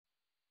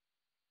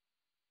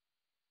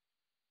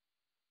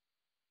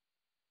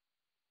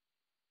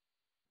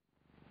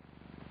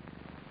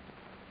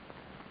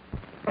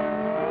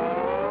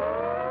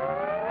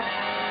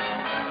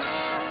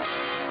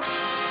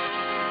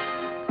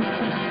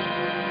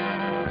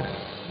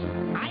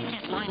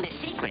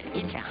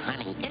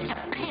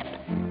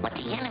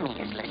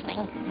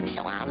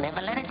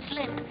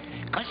slip.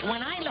 'Cause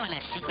when I learn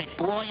a secret,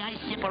 boy, I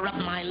zipper up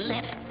my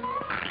lip.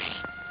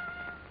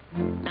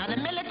 Now, the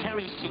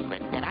military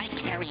secret that I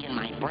carry in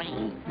my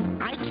brain,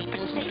 I keep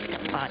in safe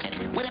deposit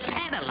with a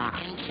padlock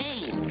and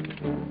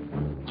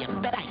chain. You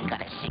bet I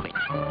got a secret.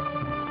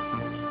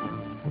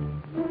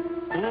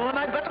 Oh, and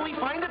I bet we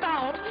find it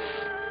out.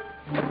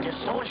 The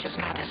soldier's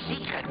got a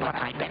secret, but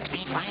I bet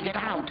we find it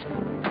out.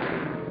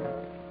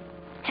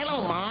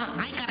 Hello, Ma.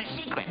 I got a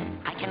secret.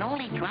 I can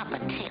only drop a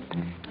tip.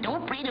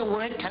 Don't breathe a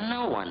word to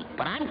no one,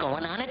 but I'm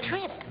going on a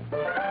trip.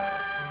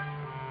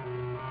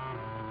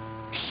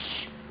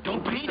 Shh.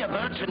 Don't breathe a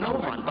word to no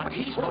one, but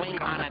he's going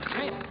on a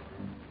trip.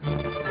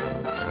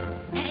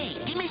 Hey,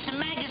 give me some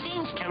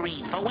magazines to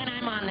read for when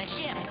I'm on the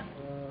ship.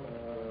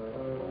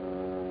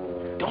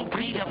 Don't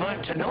breathe a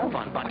word to no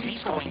one, but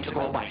he's going to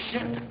go by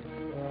ship.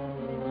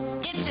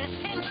 It's a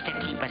cinch to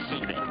keep a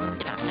secret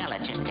if a fella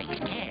just takes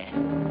care.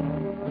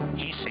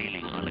 He's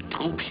sailing on a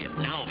troop ship.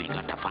 Now we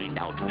got to find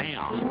out where.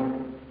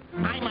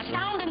 I'm a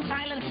sound and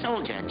silent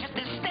soldier, just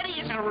as steady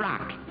as a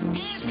rock.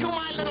 Here's to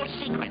my little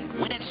secret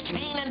with its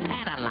chain and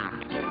padlock.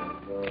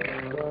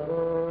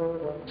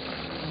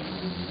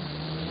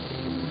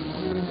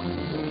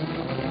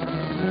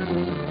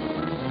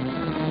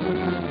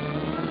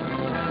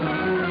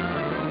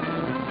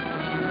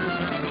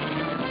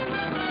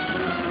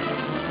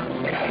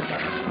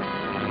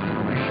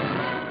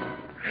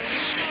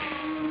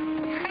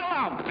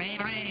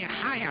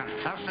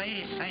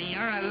 Say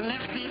you're a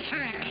nifty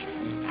trick.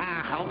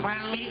 I hope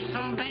I'll meet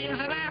some babes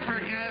in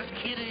Africa as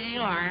cute as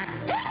you are.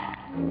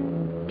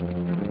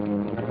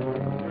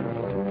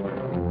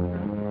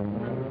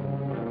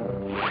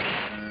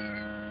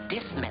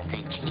 This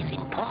message is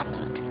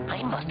important.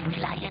 I must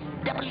rely a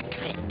double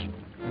trick.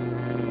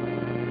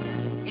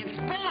 It's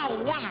been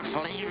a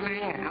wonderful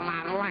evening, and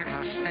I'd like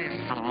to stay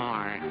some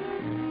more.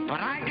 But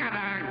I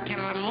gotta get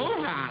a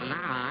move on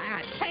now.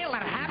 I sail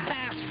at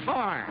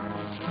 4:30.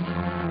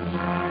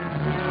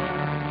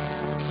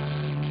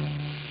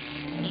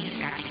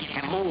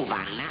 Move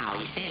on now.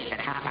 He says at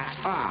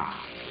 4:30.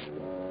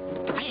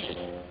 Hey,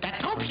 the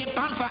troop ship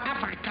bound for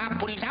Africa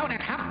pulls out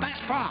at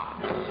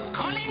 4:30.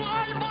 Calling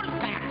all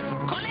Wolfpack.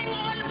 Calling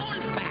all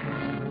Wolfpack.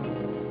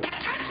 The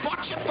transport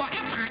ship for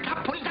Africa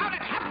pulls out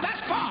at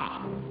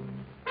 4:30.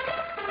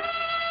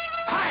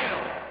 Hail!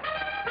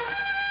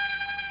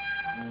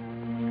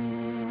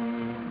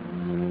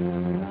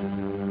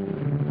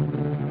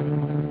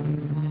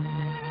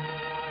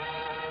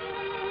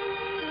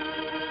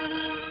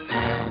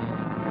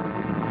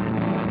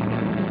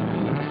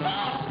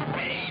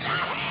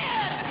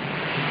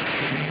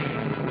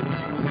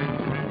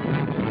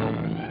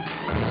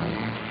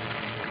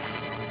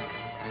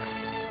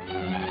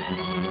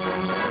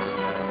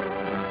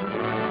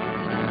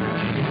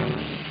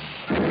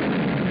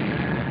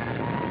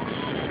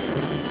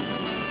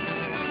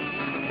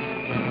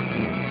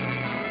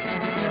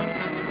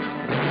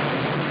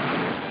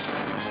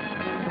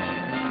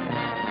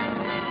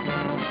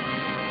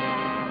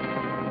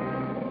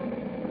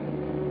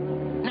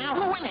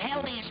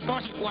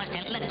 It was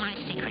that let my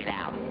secret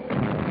out.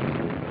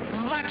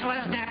 What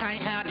was that I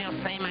heard you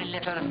say, my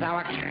little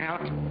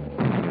sauerkraut?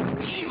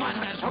 He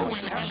wonders who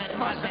in hell it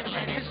was that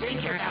let his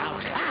secret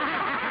out.